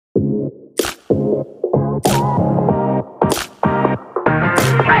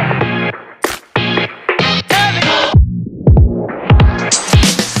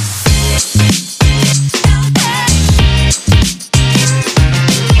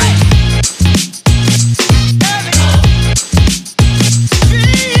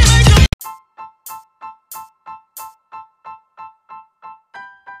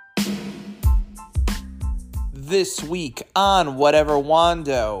This week on Whatever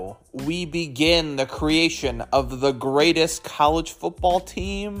Wando, we begin the creation of the greatest college football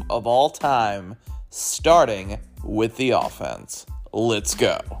team of all time, starting with the offense. Let's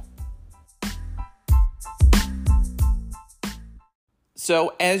go.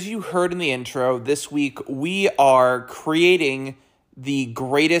 So, as you heard in the intro, this week we are creating the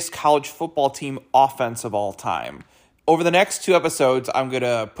greatest college football team offense of all time. Over the next 2 episodes, I'm going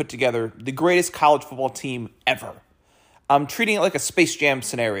to put together the greatest college football team ever. I'm treating it like a Space Jam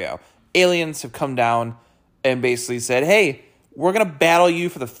scenario. Aliens have come down and basically said, hey, we're going to battle you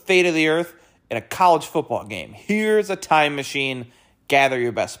for the fate of the earth in a college football game. Here's a time machine. Gather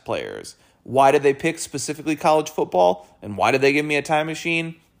your best players. Why did they pick specifically college football? And why did they give me a time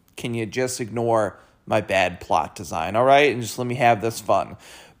machine? Can you just ignore my bad plot design, all right? And just let me have this fun.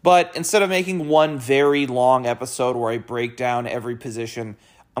 But instead of making one very long episode where I break down every position,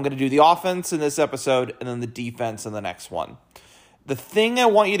 I'm going to do the offense in this episode and then the defense in the next one. The thing I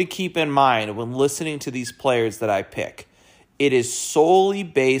want you to keep in mind when listening to these players that I pick, it is solely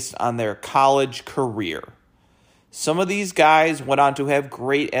based on their college career. Some of these guys went on to have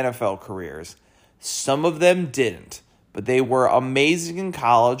great NFL careers. Some of them didn't, but they were amazing in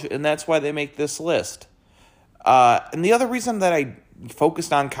college, and that's why they make this list. And the other reason that I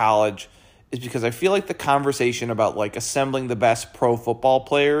focused on college is because I feel like the conversation about like assembling the best pro football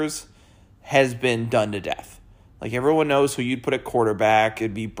players has been done to death. Like everyone knows who you'd put at quarterback.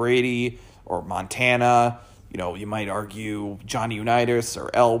 It'd be Brady or Montana. You know, you might argue Johnny Unitas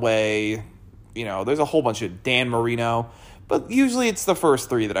or Elway. You know, there's a whole bunch of Dan Marino. But usually it's the first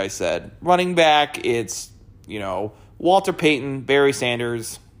 3 that I said. Running back, it's, you know, Walter Payton, Barry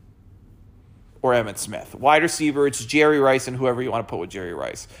Sanders, or Emmitt Smith. Wide receiver, it's Jerry Rice and whoever you want to put with Jerry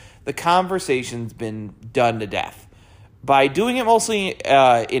Rice. The conversation's been done to death. By doing it mostly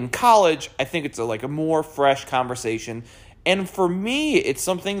in college, I think it's a more fresh conversation. And for me, it's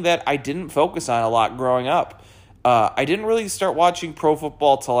something that I didn't focus on a lot growing up. I didn't really start watching pro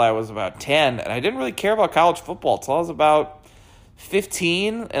football till I was about 10, and I didn't really care about college football till I was about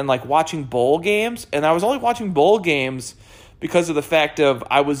 15 and watching bowl games. And I was only watching bowl games because of the fact of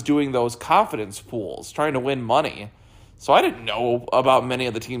I was doing those confidence pools, trying to win money. So I didn't know about many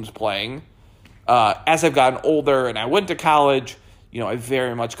of the teams playing. As I've gotten older and I went to college, you know, I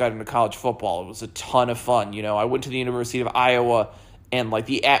very much got into college football. It was a ton of fun. You know, I went to the University of Iowa, and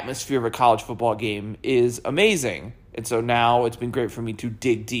the atmosphere of a college football game is amazing. And so now it's been great for me to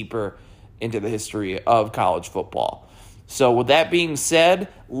dig deeper into the history of college football. So with that being said,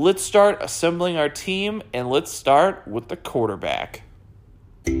 let's start assembling our team, and let's start with the quarterback.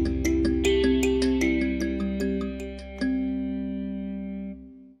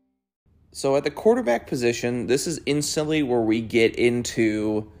 So at the quarterback position, this is instantly where we get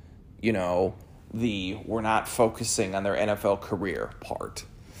into, you know, we're not focusing on their NFL career part.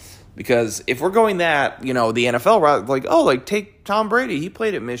 Because if we're going that, you know, the NFL route, take Tom Brady. He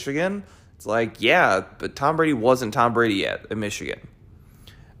played at Michigan. It's yeah, but Tom Brady wasn't Tom Brady yet at Michigan.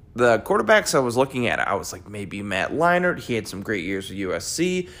 The quarterbacks I was looking at, I was maybe Matt Leinart. He had some great years with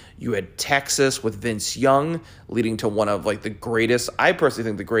USC. You had Texas with Vince Young, leading to one of the greatest, I personally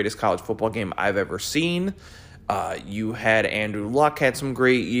think the greatest college football game I've ever seen. You had Andrew Luck had some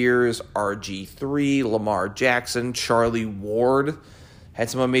great years. RG3, Lamar Jackson, Charlie Ward had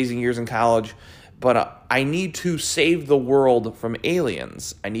some amazing years in college. But I need to save the world from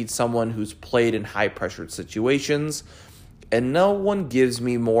aliens. I need someone who's played in high-pressured situations. And no one gives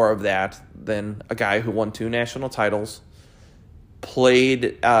me more of that than a guy who won 2 national titles,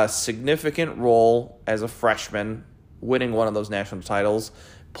 played a significant role as a freshman, winning one of those national titles,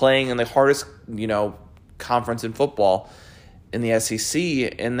 playing in the hardest, you know, conference in football in the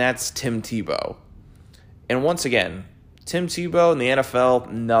SEC, and that's Tim Tebow. And once again, Tim Tebow in the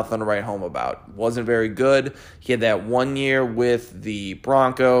NFL, nothing to write home about. Wasn't very good. He had that 1 year with the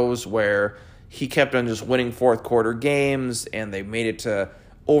Broncos where he kept on just winning fourth quarter games, and they made it to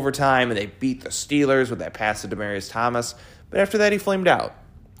overtime, and they beat the Steelers with that pass to Demaryius Thomas. But after that, he flamed out.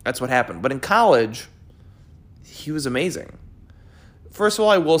 That's what happened. But in college, he was amazing. First of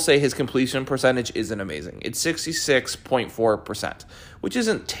all, I will say his completion percentage isn't amazing. It's 66.4%, which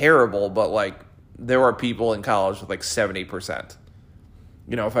isn't terrible, but there are people in college with 70%.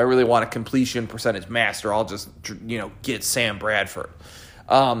 if I really want a completion percentage master, I'll just, get Sam Bradford.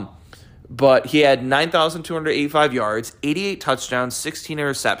 But he had 9,285 yards, 88 touchdowns, 16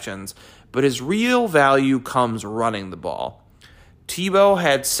 interceptions, but his real value comes running the ball. Tebow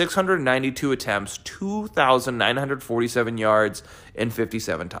had 692 attempts, 2,947 yards, and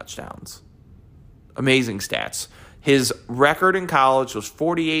 57 touchdowns. Amazing stats. His record in college was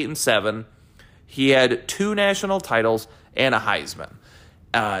 48-7. He had 2 national titles and a Heisman.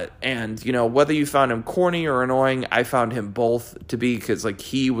 And whether you found him corny or annoying, I found him both to be, because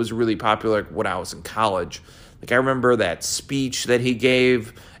he was really popular when I was in college. I remember that speech that he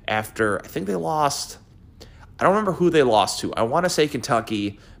gave after, I think they lost. I don't remember who they lost to. I want to say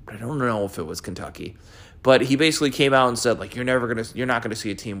Kentucky, but I don't know if it was Kentucky. But he basically came out and said, you're not gonna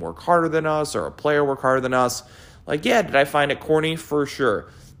see a team work harder than us or a player work harder than us. Yeah, did I find it corny? For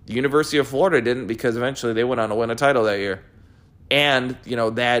sure. The University of Florida didn't, because eventually they went on to win a title that year. And,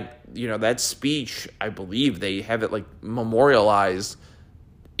 that speech, I believe they have it memorialized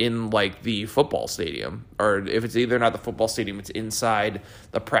in the football stadium. Or if it's either not the football stadium, it's inside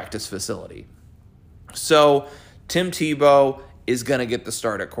the practice facility. So Tim Tebow is going to get the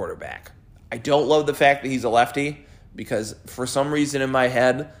start at quarterback. I don't love the fact that he's a lefty, because for some reason in my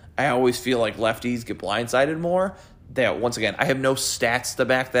head, I always feel like lefties get blindsided more. That, once again, I have no stats to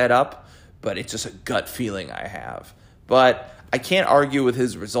back that up, but it's just a gut feeling I have. But I can't argue with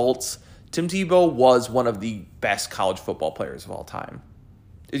his results. Tim Tebow was one of the best college football players of all time.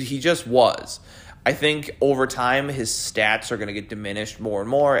 He just was. I think over time his stats are going to get diminished more and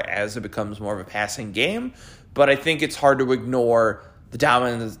more as it becomes more of a passing game, but I think it's hard to ignore the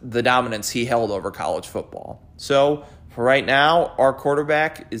dominance he held over college football. So for right now, our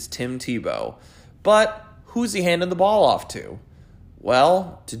quarterback is Tim Tebow. But who's he handing the ball off to?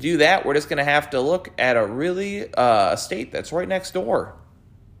 Well, to do that, we're just going to have to look at a state that's right next door.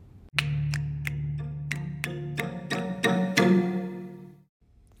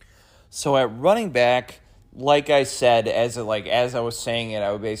 So at running back, like I said, as I was saying it,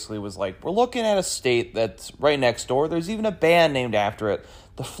 I basically was we're looking at a state that's right next door. There's even a band named after it,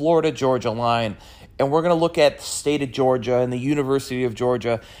 the Florida-Georgia line. And we're going to look at the state of Georgia and the University of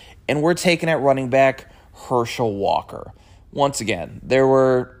Georgia, and we're taking at running back Herschel Walker. Once again, there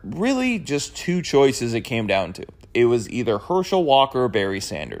were really just 2 choices it came down to. It was either Herschel Walker or Barry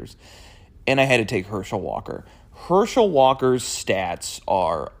Sanders, and I had to take Herschel Walker. Herschel Walker's stats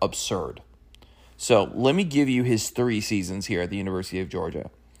are absurd. So let me give you his 3 seasons here at the University of Georgia.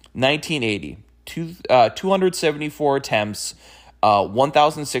 1980, 274 attempts,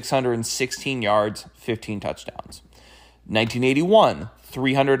 1,616 yards, 15 touchdowns. 1981,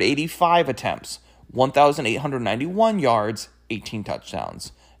 385 attempts, 1,891 yards, 18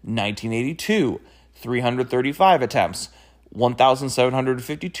 touchdowns. 1982, 335 attempts,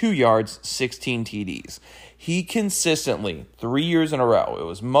 1,752 yards, 16 TDs. He consistently, 3 years in a row, it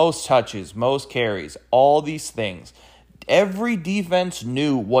was most touches, most carries, all these things. Every defense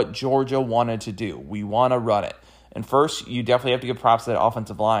knew what Georgia wanted to do. We want to run it. And first, you definitely have to give props to that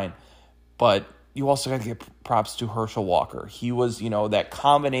offensive line, but you also got to give props to Herschel Walker. He was, that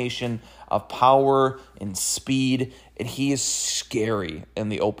combination of power and speed, and he is scary in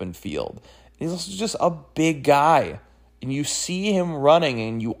the open field. He's also just a big guy. And you see him running,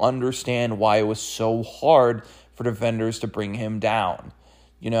 and you understand why it was so hard for defenders to bring him down.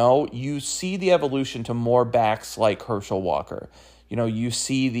 You see the evolution to more backs like Herschel Walker. You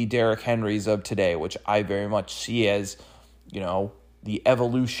see the Derrick Henrys of today, which I very much see as, the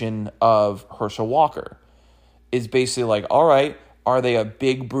evolution of Herschel Walker. Is basically all right, are they a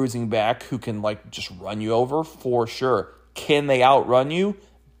big bruising back who can just run you over? For sure. Can they outrun you?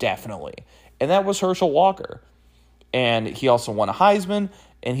 Definitely. And that was Herschel Walker. And he also won a Heisman,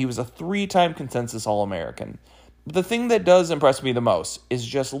 and he was a 3-time consensus All-American. But the thing that does impress me the most is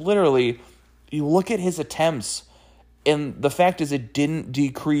just literally, you look at his attempts, and the fact is it didn't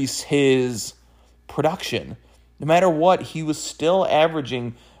decrease his production. No matter what, he was still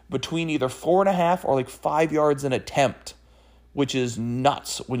averaging between either 4.5 or 5 yards an attempt, which is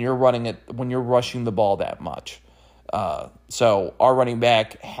nuts when you're rushing the ball that much. So our running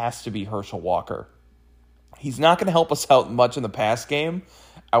back has to be Herschel Walker. He's not going to help us out much in the pass game.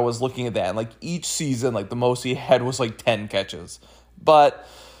 I was looking at that, and each season, the most he had was 10 catches. But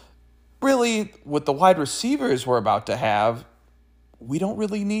really, with the wide receivers we're about to have, we don't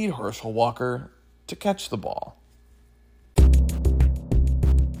really need Herschel Walker to catch the ball.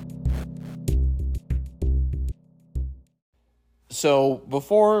 So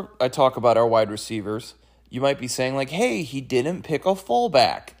before I talk about our wide receivers, you might be saying hey, he didn't pick a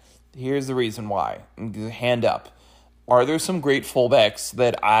fullback. Here's the reason why. Hand up. Are there some great fullbacks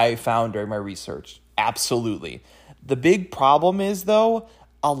that I found during my research? Absolutely. The big problem is, though,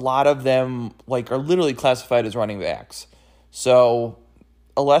 a lot of them are literally classified as running backs. So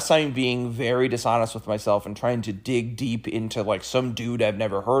unless I'm being very dishonest with myself and trying to dig deep into some dude I've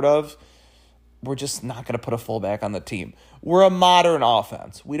never heard of, we're just not going to put a fullback on the team. We're a modern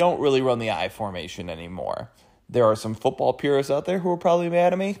offense. We don't really run the I formation anymore. There are some football purists out there who are probably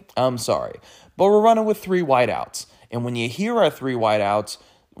mad at me. I'm sorry. But we're running with 3 wideouts. And when you hear our 3 wideouts,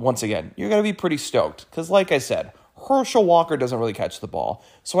 once again, you're going to be pretty stoked. Because like I said, Herschel Walker doesn't really catch the ball.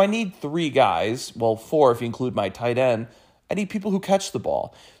 So I need 3 guys, well, 4 if you include my tight end. I need people who catch the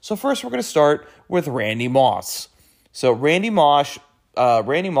ball. So first we're going to start with Randy Moss. So Randy Moss,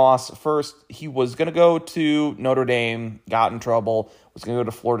 first, he was going to go to Notre Dame, got in trouble, was going to go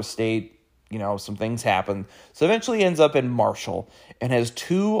to Florida State. Some things happened. So eventually he ends up in Marshall and has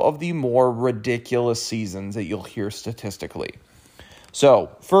 2 of the more ridiculous seasons that you'll hear statistically.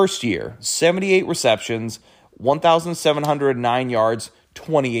 So first year, 78 receptions, 1,709 yards,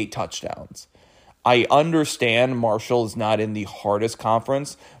 28 touchdowns. I understand Marshall is not in the hardest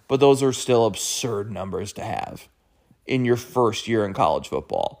conference, but those are still absurd numbers to have in your first year in college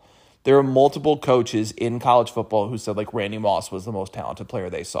football. There are multiple coaches in college football who said Randy Moss was the most talented player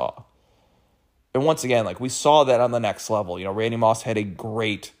they saw. And once again, we saw that on the next level. Randy Moss had a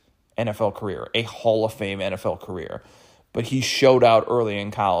great NFL career, a Hall of Fame NFL career, but he showed out early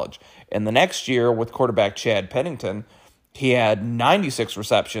in college. And the next year with quarterback Chad Pennington, he had 96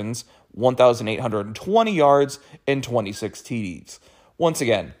 receptions, 1,820 yards, and 26 TDs. Once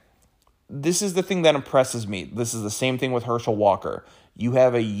again, this is the thing that impresses me. This is the same thing with Herschel Walker. You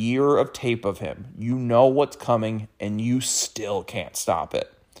have a year of tape of him. You know what's coming, and you still can't stop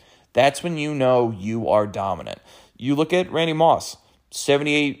it. That's when you know you are dominant. You look at Randy Moss,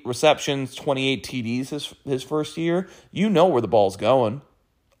 78 receptions, 28 TDs his first year. You know where the ball's going.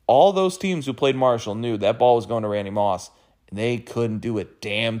 All those teams who played Marshall knew that ball was going to Randy Moss, and they couldn't do a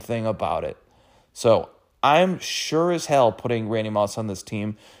damn thing about it. So I'm sure as hell putting Randy Moss on this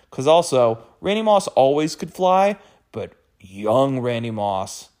team because also Randy Moss always could fly, but young Randy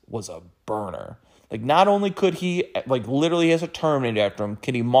Moss was a burner. Not only could he, literally has a term named after him,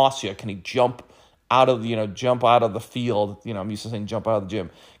 can he moss you? Can he jump out of the field? I'm used to saying jump out of the gym.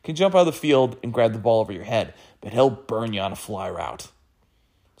 Can jump out of the field and grab the ball over your head, but he'll burn you on a fly route.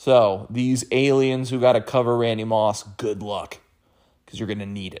 So these aliens who got to cover Randy Moss, good luck, because you're going to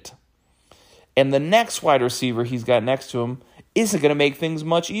need it. And the next wide receiver he's got next to him isn't going to make things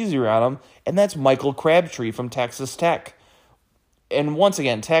much easier on him, and that's Michael Crabtree from Texas Tech. And once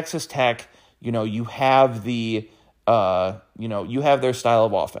again, Texas Tech, you have you have their style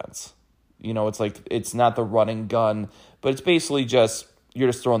of offense. It's not the running gun, but it's basically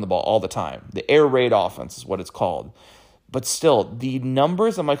you're just throwing the ball all the time. The air raid offense is what it's called. But still, the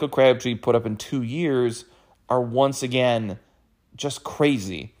numbers that Michael Crabtree put up in 2 years are once again just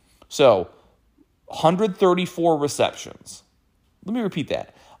crazy. So, 134 receptions. Let me repeat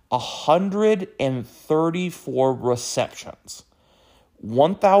that. 134 receptions.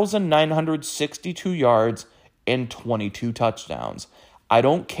 1,962 yards and 22 touchdowns. I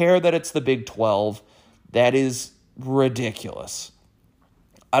don't care that it's the Big 12. That is ridiculous.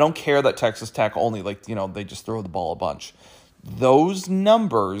 I don't care that Texas Tech only, they just throw the ball a bunch. Those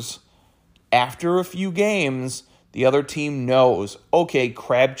numbers, after a few games, the other team knows, okay,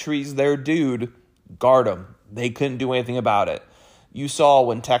 Crabtree's their dude, guard him. They couldn't do anything about it. You saw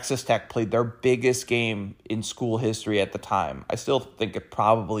when Texas Tech played their biggest game in school history at the time. I still think it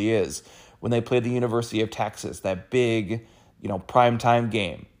probably is. When they played the University of Texas, that big, primetime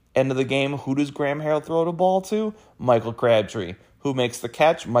game. End of the game, who does Graham Harrell throw the ball to? Michael Crabtree. Who makes the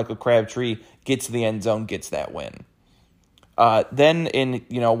catch? Michael Crabtree gets to the end zone, gets that win. Then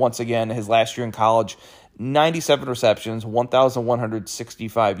once again, his last year in college, 97 receptions,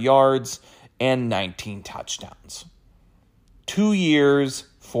 1,165 yards, and 19 touchdowns. 2 years,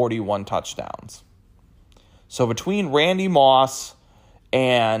 41 touchdowns. So between Randy Moss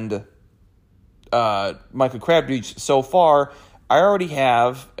and Michael Crabtree so far, I already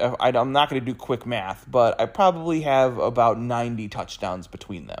have, I'm not going to do quick math, but I probably have about 90 touchdowns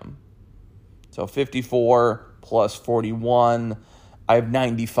between them. So 54 plus 41, I have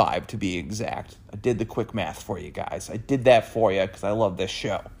 95 to be exact. I did the quick math for you guys. I did that for you because I love this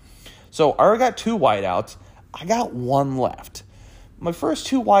show. So I already got 2 wideouts. I got 1 left. My first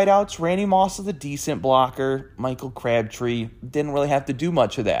 2 wideouts, Randy Moss is a decent blocker. Michael Crabtree didn't really have to do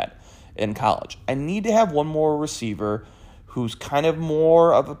much of that in college. I need to have one more receiver who's kind of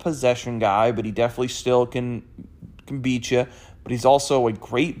more of a possession guy, but he definitely still can beat you. But he's also a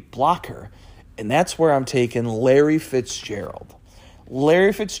great blocker. And that's where I'm taking Larry Fitzgerald.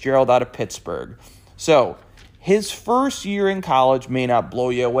 Larry Fitzgerald out of Pittsburgh. So his first year in college may not blow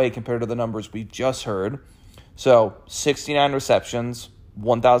you away compared to the numbers we just heard. So 69 receptions,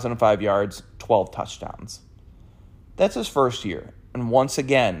 1,005 yards, 12 touchdowns. That's his first year. And once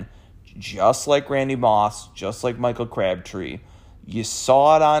again, just like Randy Moss, just like Michael Crabtree, you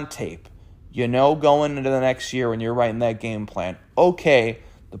saw it on tape. You know going into the next year when you're writing that game plan, okay,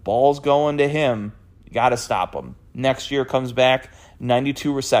 the ball's going to him. You got to stop him. Next year comes back,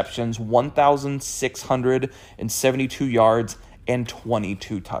 92 receptions, 1,672 yards, and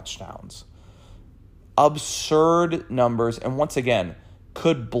 22 touchdowns. Absurd numbers. And once again,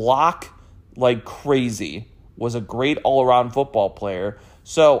 could block like crazy. Was a great all-around football player.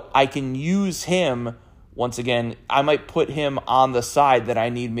 So I can use him. Once again, I might put him on the side that I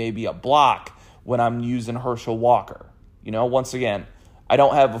need maybe a block when I'm using Herschel Walker. Once again, I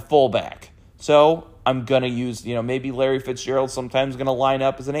don't have a fullback. So I'm going to use, maybe Larry Fitzgerald sometimes going to line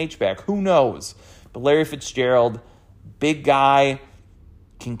up as an H-back. Who knows? But Larry Fitzgerald, big guy,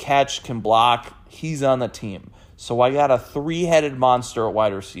 can catch, can block. He's on the team. So I got a three-headed monster at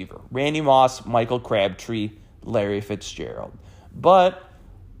wide receiver. Randy Moss, Michael Crabtree, Larry Fitzgerald. But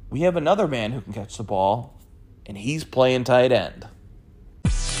we have another man who can catch the ball, and he's playing tight end.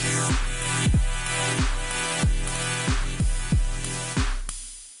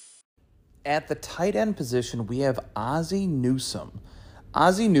 At the tight end position, we have Ozzie Newsome.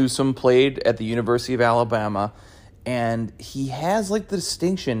 Ozzie Newsome played at the University of Alabama, and he has the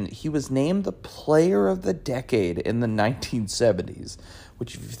distinction. He was named the player of the decade in the 1970s,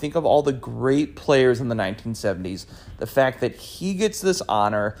 which if you think of all the great players in the 1970s, the fact that he gets this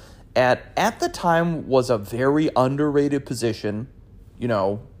honor at the time was a very underrated position,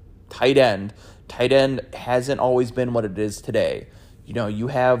 tight end. Tight end hasn't always been what it is today. You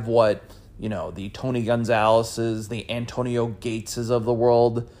have the Tony Gonzalez's, the Antonio Gateses of the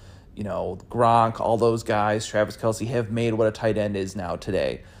world, Gronk, all those guys, Travis Kelce, have made what a tight end is now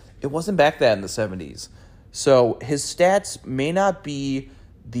today. It wasn't back then in the 70s. So his stats may not be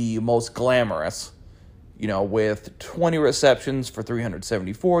the most glamorous, with 20 receptions for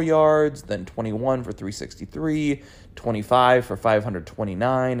 374 yards, then 21 for 363, 25 for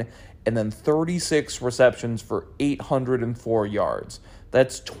 529, and then 36 receptions for 804 yards.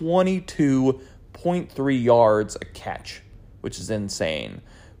 That's 22.3 yards a catch, which is insane,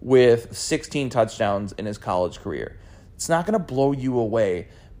 with 16 touchdowns in his college career. It's not going to blow you away,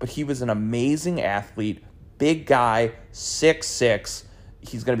 but he was an amazing athlete, big guy, 6'6".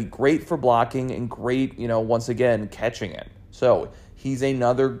 He's going to be great for blocking and great, once again, catching it. So he's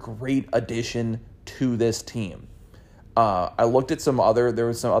another great addition to this team. I looked at there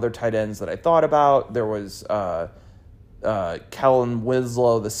was some other tight ends that I thought about. There was Kellen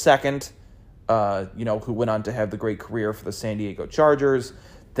Winslow II, who went on to have the great career for the San Diego Chargers.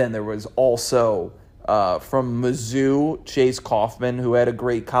 Then there was also from Mizzou, Chase Kaufman, who had a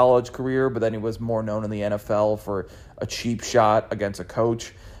great college career, but then he was more known in the NFL for a cheap shot against a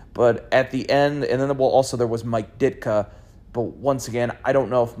coach. But at the end, and then there was Mike Ditka. But once again, I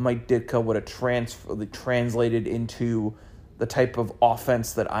don't know if Mike Ditka would have translated into the type of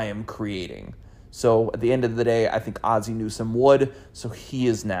offense that I am creating. So at the end of the day, I think Ozzie Newsome would. So he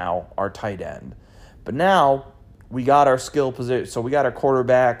is now our tight end. But now we got our skill position. So we got our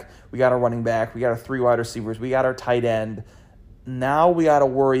quarterback, we got our running back, we got our three wide receivers, we got our tight end. Now we got to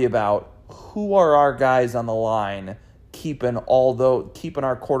worry about who are our guys on the line, keeping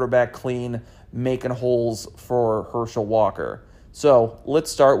our quarterback clean, making holes for Herschel Walker. So let's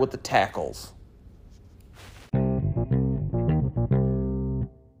start with the tackles.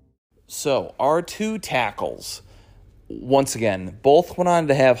 So our two tackles, once again, both went on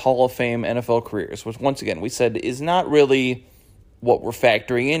to have Hall of Fame NFL careers, which once again we said is not really what we're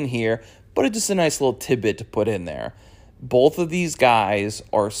factoring in here, but it's just a nice little tidbit to put in there. Both of these guys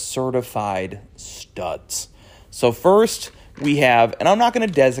are certified studs. So first we have, and I'm not going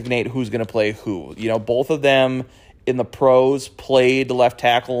to designate who's going to play who. Both of them in the pros played left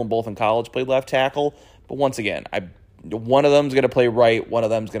tackle and both in college played left tackle. But once again, one of them's going to play right, one of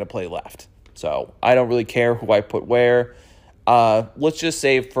them's going to play left. So I don't really care who I put where. Let's just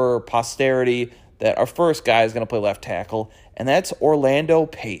say for posterity that our first guy is going to play left tackle, and that's Orlando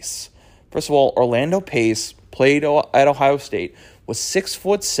Pace. First of all, Orlando Pace played at Ohio State, was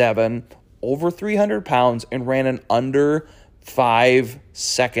 6'7", over 300 pounds, and ran an under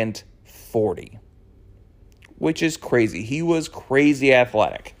 5-second 40, which is crazy. He was crazy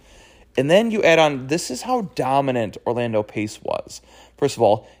athletic. And then you add on, this is how dominant Orlando Pace was. First of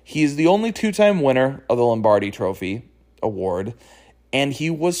all, he is the only two-time winner of the Lombardi Trophy award. and he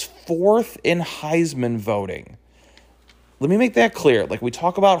was 4th in Heisman voting. Let me make that clear. Like, we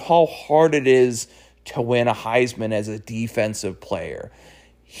talk about how hard it is to win a Heisman as a defensive player.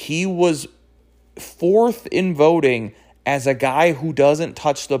 He was 4th in voting as a guy who doesn't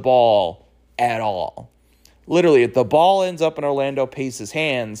touch the ball at all. Literally, if the ball ends up in Orlando Pace's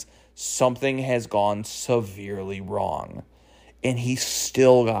hands, something has gone severely wrong. And he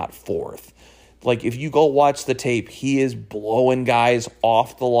still got 4th. Like, if you go watch the tape, he is blowing guys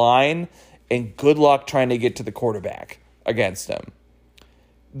off the line, and good luck trying to get to the quarterback against him.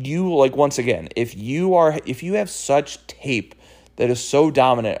 Once again, if you have such tape that is so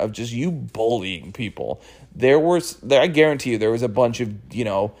dominant of just you bullying people, I guarantee you there was a bunch of,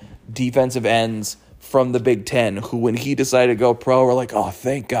 defensive ends from the Big Ten who, when he decided to go pro, were like, oh,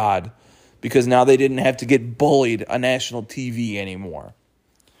 thank God, because now they didn't have to get bullied on national TV anymore.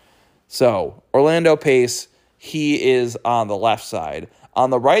 So, Orlando Pace, he is on the left side. On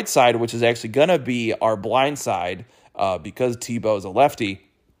the right side, which is actually going to be our blind side, because Tebow's a lefty,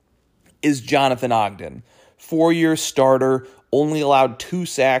 is Jonathan Ogden. 4-year starter, only allowed 2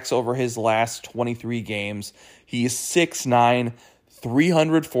 sacks over his last 23 games. He is 6'9",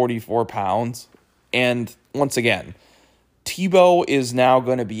 344 pounds. And once again, Tebow is now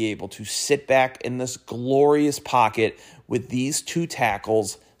going to be able to sit back in this glorious pocket with these 2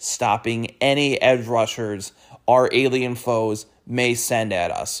 tackles, stopping any edge rushers our alien foes may send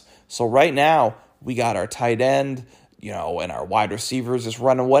at us. So right now, we got our tight end, and our wide receivers just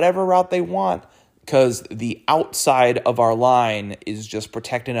running whatever route they want, because the outside of our line is just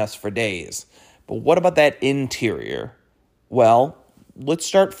protecting us for days. But what about that interior? Well, let's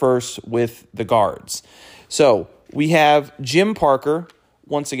start first with the guards. So we have Jim Parker.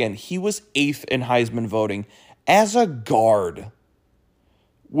 Once again, he was 8th in Heisman voting as a guard,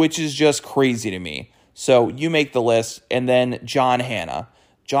 which is just crazy to me. So you make the list, and then John Hanna.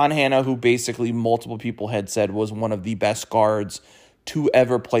 John Hanna, who basically multiple people had said was one of the best guards to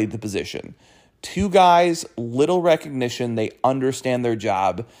ever play the position. 2 guys, little recognition, they understand their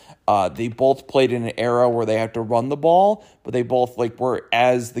job. They both played in an era where they have to run the ball, but they both were,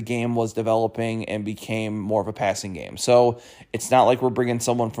 as the game was developing and became more of a passing game. So it's not like we're bringing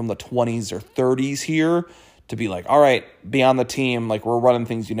someone from the 20s or 30s here to be like, all right, be on the team, we're running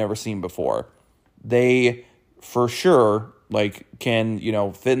things you've never seen before. They, for sure, can,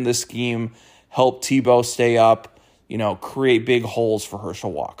 fit in this scheme, help Tebow stay up, create big holes for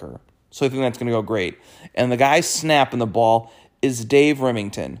Herschel Walker. So I think that's going to go great. And the guy snapping the ball is Dave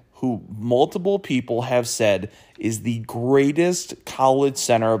Remington, who multiple people have said is the greatest college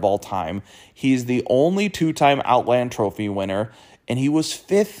center of all time. He's the only 2-time Outland Trophy winner, and he was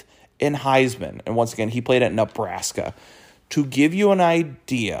 5th in Heisman. And once again, he played at Nebraska. To give you an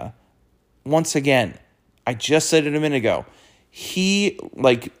idea, once again, I just said it a minute ago,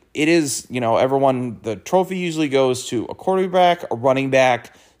 it is, everyone, the trophy usually goes to a quarterback, a running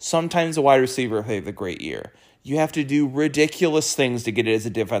back, sometimes a wide receiver if they have a great year. You have to do ridiculous things to get it as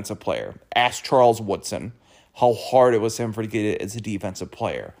a defensive player. Ask Charles Woodson how hard it was for him to get it as a defensive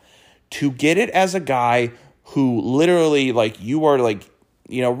player. To get it as a guy who literally,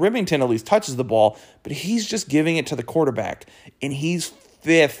 Remington at least touches the ball, but he's just giving it to the quarterback, and he's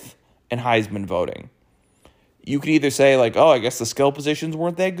 5th in Heisman voting. You could either say, I guess the skill positions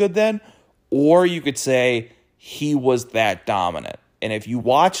weren't that good then, or you could say he was that dominant. And if you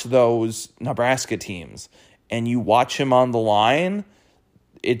watch those Nebraska teams and you watch him on the line,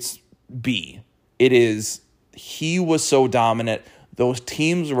 it's B. It is, he was so dominant. Those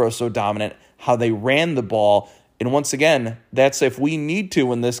teams were so dominant, how they ran the ball. And once again, that's if we need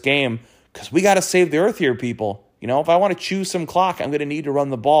to in this game, because we got to save the earth here, people. If I want to choose some clock, I'm going to need to run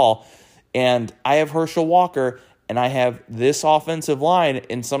the ball. And I have Herschel Walker, and I have this offensive line,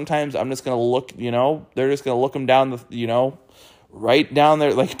 and sometimes I'm just going to look, they're just going to look them down right down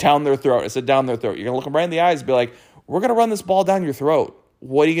there, down their throat. I said down their throat. You're going to look them right in the eyes and be like, we're going to run this ball down your throat.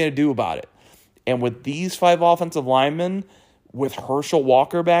 What are you going to do about it? And with these 5 offensive linemen, with Herschel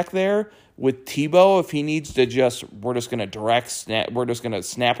Walker back there, with Tebow, if he needs to we're just going to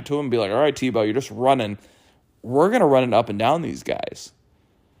snap it to him and be like, all right, Tebow, you're just running. We're going to run it up and down these guys.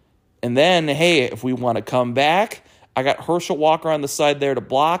 And then, hey, if we want to come back, I got Herschel Walker on the side there to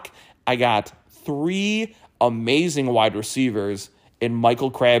block. I got 3 amazing wide receivers in Michael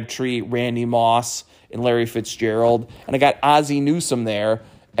Crabtree, Randy Moss, and Larry Fitzgerald. And I got Ozzie Newsome there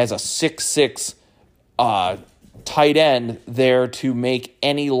as a 6'6" tight end there to make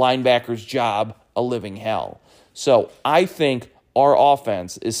any linebacker's job a living hell. So I think our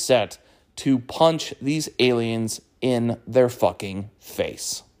offense is set to punch these aliens in their fucking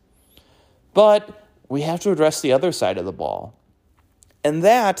face. But we have to address the other side of the ball. And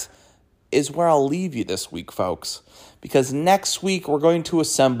that is where I'll leave you this week, folks, because next week we're going to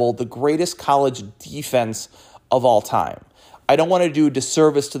assemble the greatest college defense of all time. I don't want to do a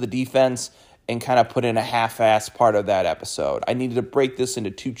disservice to the defense and kind of put in a half-ass part of that episode. I needed to break this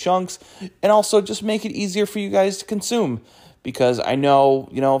into 2 chunks and also just make it easier for you guys to consume, because I know,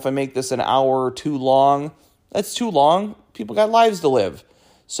 if I make this an hour or 2 long, that's too long. People got lives to live.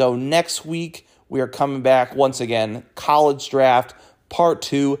 So next week, we are coming back once again, College Draft Part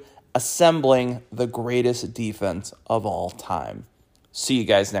 2, assembling the greatest defense of all time. See you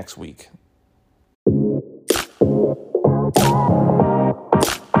guys next week.